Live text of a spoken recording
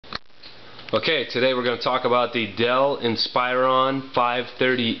Okay, today we're going to talk about the Dell Inspiron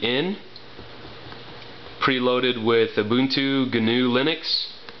 530n, preloaded with Ubuntu Linux,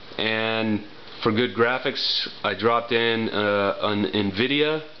 and for good graphics I dropped in an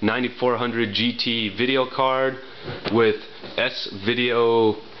NVIDIA 9400GT video card with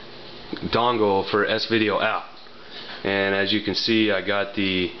S-Video dongle for S-Video out. And as you can see, I got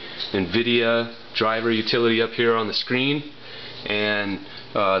the NVIDIA driver utility up here on the screen, and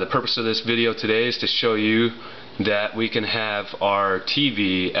the purpose of this video today is to show you that we can have our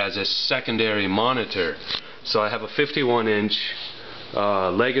TV as a secondary monitor. So I have a 51-inch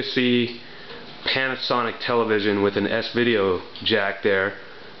legacy Panasonic television with an S-Video jack there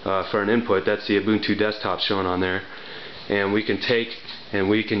for an input. That's the Ubuntu desktop shown on there, and we can take and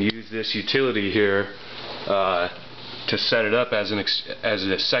we can use this utility here to set it up as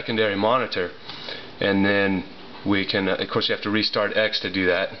a secondary monitor. And then we can, of course you have to restart X to do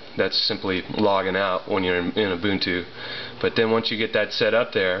that. That's simply logging out when you're in Ubuntu. But then once you get that set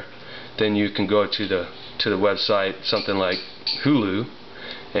up there, then you can go to the website, something like Hulu,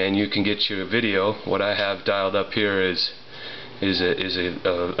 and you can get you a video. What I have dialed up here is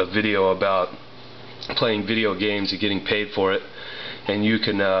a video about playing video games and getting paid for it. And you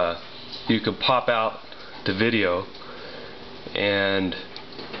can pop out the video and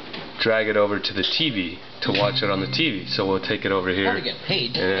drag it over to the TV to watch it on the TV. So we'll take it over here,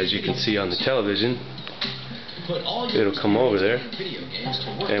 and as you can see on the television, it'll come over there,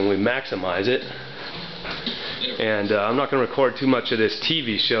 and we maximize it. And I'm not going to record too much of this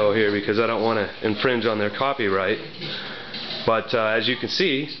TV show here because I don't want to infringe on their copyright. But as you can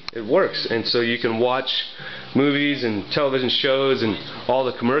see, it works, and so you can watch movies and television shows and all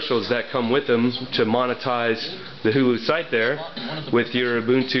the commercials that come with them to monetize the Hulu site there with your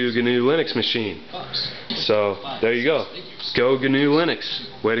Ubuntu Linux machine. So there you go. Go GNU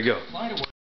Linux. Way to go.